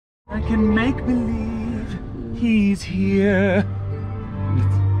can make believe he's here.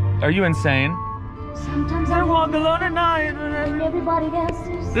 Are you insane? Sometimes I walk alone at night. and everybody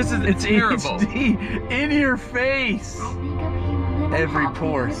dances. It's terrible. HD in your face. Every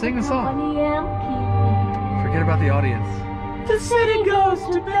pore. Sing a song. Forget about the audience. The city goes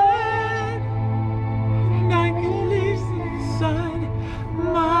to bed, and I can live inside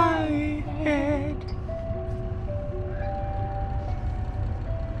my head.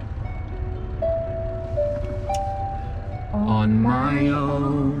 On my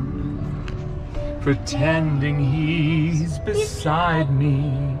own, pretending he's beside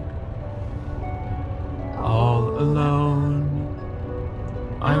me. All alone,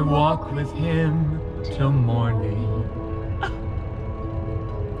 I walk with him till morning.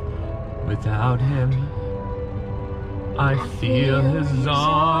 Without him, I feel his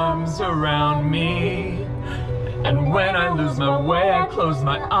arms around me. And when I lose my way, I close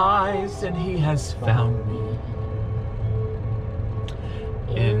my eyes and he has found me.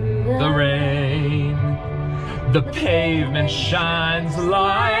 In the rain, the pavement shines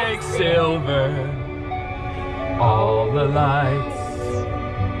like silver. All the lights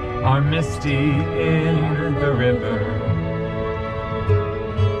are misty in the river.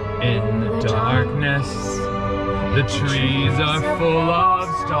 In the darkness, the trees are full of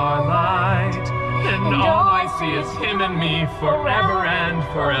starlight, and all I see is him and me forever and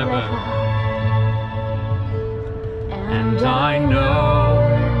forever. And I know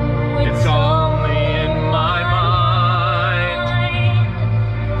it's only in my mind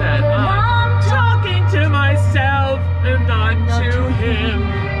that I'm talking to myself and not to him.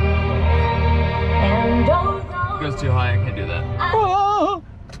 It goes too high, I can't do that. Oh,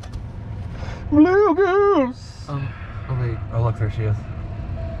 Blue Goose! Oh wait, oh look, there she is.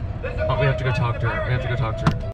 Oh, we have to go talk to her.